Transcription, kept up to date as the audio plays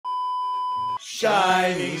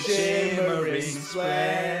Shining, shimmering,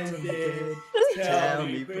 splendid. Tell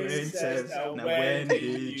me, princess, now when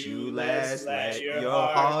did you last let your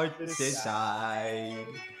heart decide?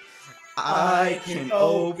 I can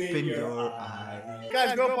open your eyes.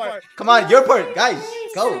 Guys, go part. Come on, your part, guys.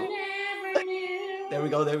 Go. There we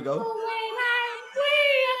go, there we go.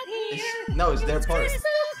 No, it's their part.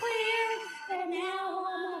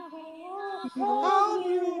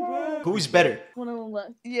 Who's better? One of them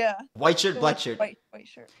left. Yeah. White shirt, black shirt. White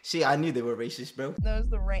shirt. See, I knew they were racist, bro. That was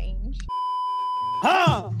the range.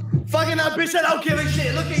 Huh? Fucking that bitch said I don't give a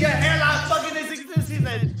shit. Look at your hairline. Fucking this exists. He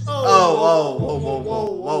said, oh, whoa, whoa,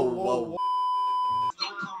 whoa, whoa, whoa, whoa.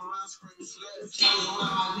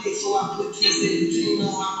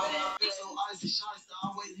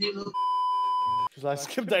 Cause I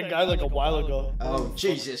skipped that guy like a while ago. Oh,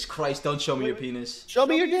 Jesus Christ. Don't show me your penis. Show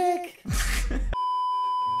me your dick.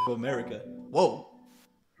 America. Whoa.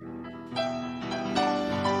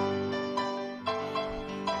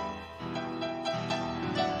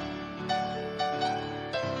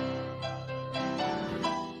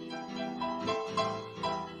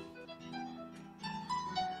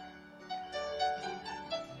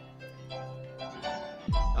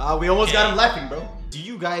 We almost got him laughing, bro. Do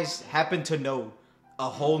you guys happen to know a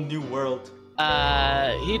whole new world?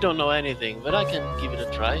 He don't know anything, but I can give it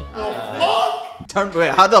a try.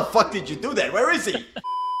 Wait, how the fuck did you do that? Where is he?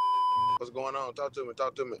 What's going on? Talk to me.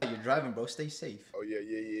 Talk to me. You're driving, bro. Stay safe. Oh yeah.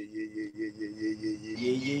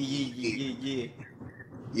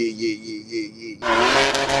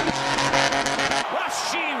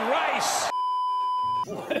 Rushing rice.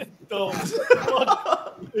 What the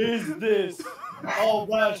fuck is this? Oh,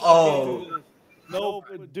 gosh. Oh. Nope,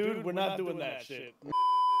 dude, we're not doing that shit.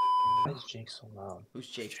 Why is Jake so loud? Who's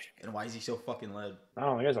Jake? And why is he so fucking loud? I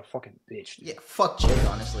don't know, you guys are fucking bitch. Dude. Yeah, fuck Jake,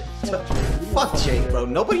 honestly. Fuck Jake, bro.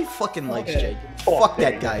 Nobody fucking likes Jake. Fuck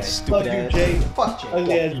that guy, stupid ass. Jake. Fuck Jake.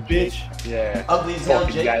 Ugly ass bitch. Yeah. Ugly as hell,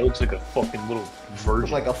 Jake. Guy looks like a fucking little virgin.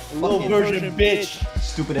 Like a fucking little virgin bitch.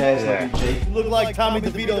 Stupid ass looking Jake. You look like Tommy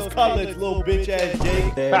DeVito's cutlets, little bitch ass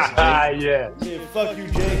Jake. Yeah. Yeah, fuck you,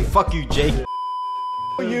 Jake. Fuck you, Jake.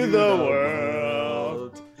 You the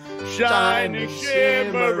world. Shining,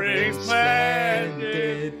 shimmering,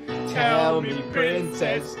 splendid. Tell me,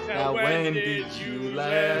 princess, now when did you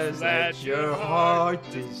last let your heart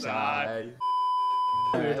decide?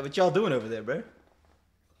 Alright, what y'all doing over there, bro?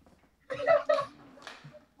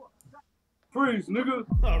 Freeze, nigga.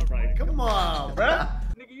 Alright, come on, bro.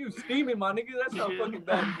 Nigga, you steaming, my nigga. That's not fucking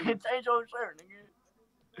bad. Change your shirt,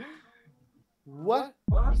 nigga. What?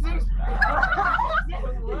 Bro,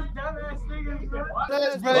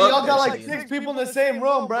 y'all got like 6 people in the same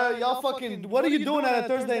room, bro. Y'all fucking. What are you doing at a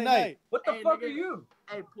Thursday night? What the fuck are you?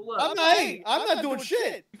 Hey, pull up. I'm not doing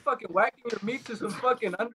shit. You fucking whacking your meat to some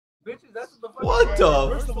fucking bitches? That's what the fuck. what the?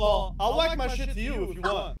 First of all, I'll whack my shit to you if you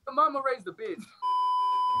want. Your mama raised a bitch.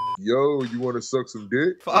 Yo, you want to suck some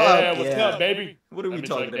dick? Fuck Yeah, what's up, baby? What are we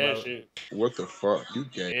talking about? What the fuck? You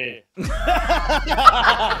gay?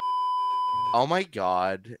 Yeah. Oh my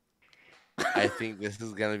god. I think this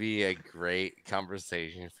is gonna be a great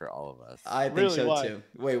conversation for all of us. I think Really, so why? too.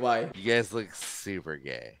 Wait, why? You guys look super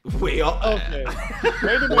gay. Wait, Okay.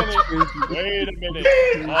 Wait a minute.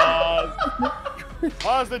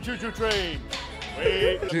 Pause the choo-choo train.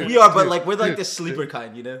 Wait. we are, but like we're like the sleeper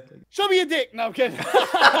kind, you know? Show me your dick. No, I'm kidding.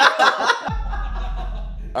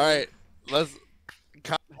 Alright, let's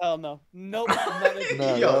Hell no. Nope.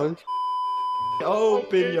 Yo.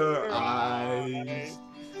 Open your eyes.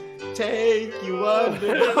 Take you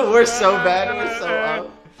under. We're so bad. We're so up.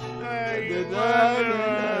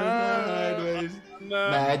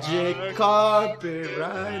 Magic carpet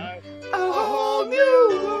ride. A whole new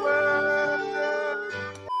world.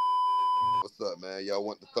 What's up, man? Y'all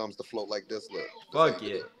want the thumbs to float like this? Look. Fuck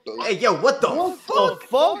yeah. Hey, yo, what the fuck?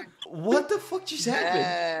 Fuck. What the fuck just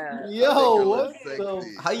happened? Yo, what Sexy.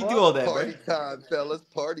 the? How you do all that, Party bro? time, fellas.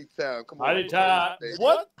 Party time. Come on. Party time. baby.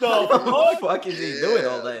 What the What the fuck? fuck is he doing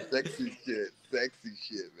all that? Sexy shit. Sexy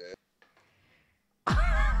shit, man.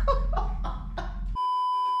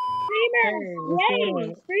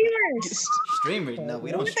 Streamers. Streamers? No,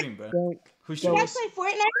 we don't stream, bro. Who's You guys streaming?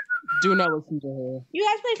 play Fortnite? Do not listen to her. You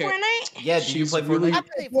guys play Fortnite? Yeah, do you play Fortnite? I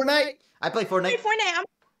play Fortnite. I play I play Fortnite. Fortnite.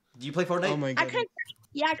 Do you play Fortnite? Oh my I god. crank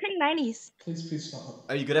 90s. Please stop.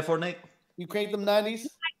 Are you good at Fortnite? You cranked them 90s?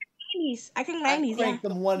 90s. I crank I 90s. Yeah. cranked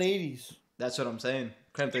them 180s. That's what I'm saying.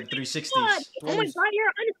 Cramp the 360s. God. Oh my god,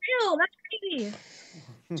 you're unreal. That's crazy.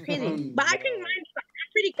 It's crazy. But I crank 90s.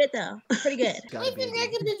 I'm pretty good though. Pretty good. Gotta be a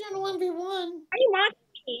good- be on 1v1. Are you mocking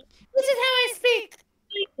me? This is how I speak.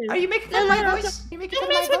 Are you making fun of my voice? You making fun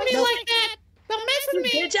of my voice? like that. Don't mess with me.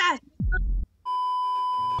 Bitch ass.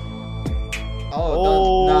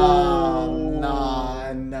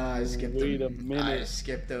 Nah, I skipped him. Wait a minute. I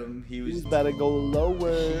skipped him. He was. He's better go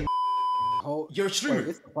lower. You're a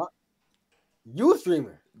streamer. You a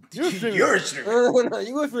streamer. You're a streamer. You're a streamer. No,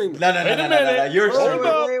 you a streamer. No. You're a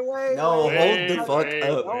streamer. Wait. No, hold the fuck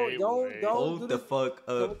up. Don't Hold the fuck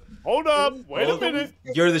up. Hold up. Wait a minute.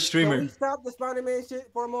 You're the Can streamer. we stop the Spider-Man shit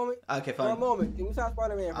for a moment? Okay, For a fine. moment. Can we stop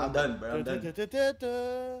Spider-Man? I'm done, bro. I'm done.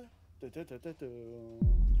 Wait.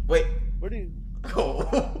 Wait. Where do you?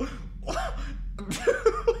 Oh.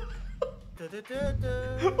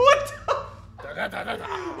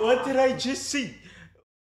 What did I just see?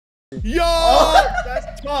 Yo,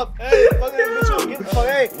 that's tough. Hey, fucking get the fuck.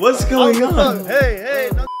 Hey, What's going on? Hey,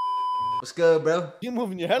 no, What's good, bro? you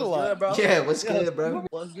moving your head a lot, bro. Yeah, what's good, bro?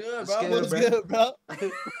 What's good, What's bro? good, What's good, bro?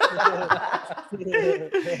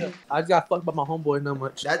 I just got fucked by my homeboy that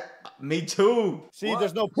much. Me too. See,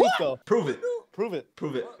 there's no proof though. Prove it. Prove it.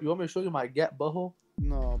 Prove it. You want me to show you my gap butthole?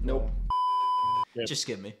 No, bro. Nope. Skip. Just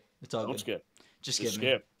skip me. It's all Don't good. skip. Just Just skip me.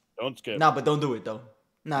 skip. Don't skip. Nah, but don't do it though.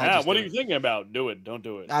 Nah. Nah, just what do are you it. thinking about? Do it. Don't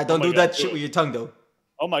do it. Nah, don't Oh my do God, that shit it. with your tongue though.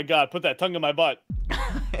 Oh my God, put that tongue in my butt.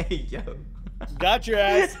 Hey yo. Got your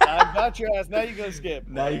ass. I got your ass. Now you're gonna skip.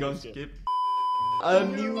 Now you're gonna skip. A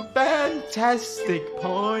new fantastic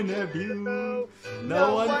point of view.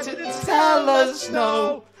 No one to tell us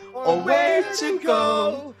no or where to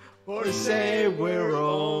go. Or say we're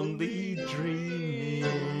only dreaming.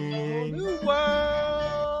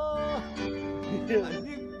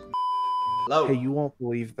 Hello. Hey, you won't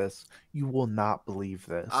believe this. You will not believe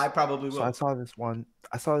this. I probably will. So I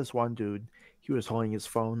saw this one dude. He was holding his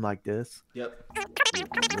phone like this. Yep.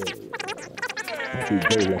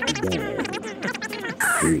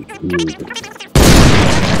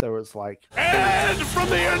 There was like, And from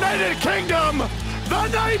the United Kingdom, the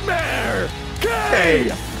Nightmare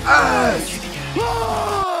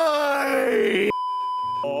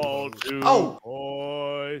All to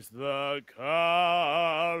voice the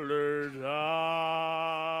colors.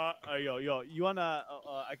 Yo, you wanna?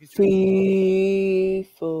 I can see.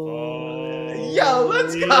 Yo,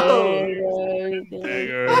 let's go.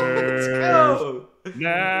 Let's go.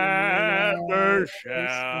 Never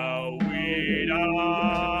shall we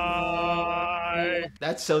die.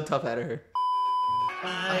 That's so tough out of her.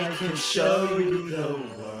 I can show you the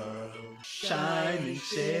world, shining,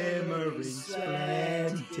 shimmering,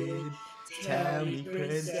 splendid. Tell me,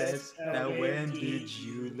 princess, now when did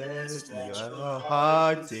you let your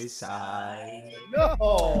heart decide?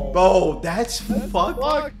 No, bro, that's fucked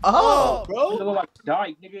up, bro. You look like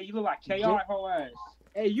Dyke, nigga. You look like KR whole ass.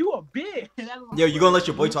 Hey, you a bitch. Yo, you gonna let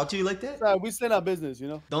your boy talk to you like that? Nah, we stand our business, you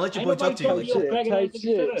know. Don't let your boy talk to you like that. Tight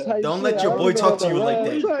shit. Don't let your boy talk to you like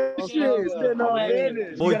that.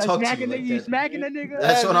 Boy talk to you like You that. smacking that nigga?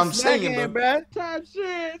 That's what I'm saying, bro. Type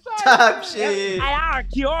shit. Top shit. I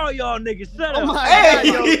kill all y'all niggas. Shut Oh up. my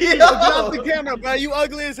Hey, God, yo, yo. get off the camera, bro. You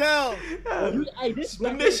ugly as hell. Hey, this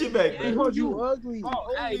Spin this shit back, bro. you ugly.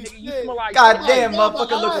 Oh, hey, nigga, you smell like. God damn,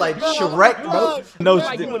 motherfucker look like Shrek, bro. No,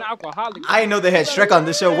 like you an alcoholic. I didn't know they had Shrek on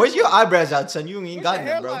this show. Where's your eyebrows out, son? You ain't got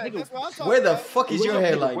them, bro. That's what I'm talking Where the about. fuck is your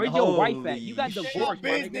hairline? Where's your wife at? Holy You got divorced,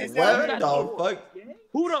 my business. nigga. What You the got fuck?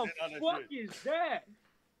 Who the fuck is that?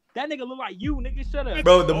 That nigga look like you, nigga. Shut up.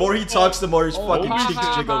 Bro, the more he talks, the more his Oh, fucking ha, cheeks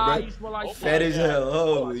ha, jiggle, ha, bro. you smell like Fat as shit. hell.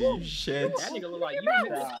 Holy shit. That nigga look like you,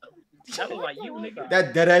 nigga. That look like you, nigga.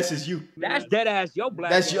 That dead ass is you. That's dead ass yo black.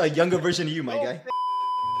 That's a younger version of you, my guy.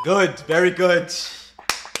 Good, very good.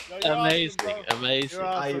 Amazing, amazing. You're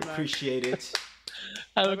awesome, I man. appreciate it.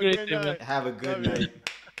 Have a great day, man. Have a good night.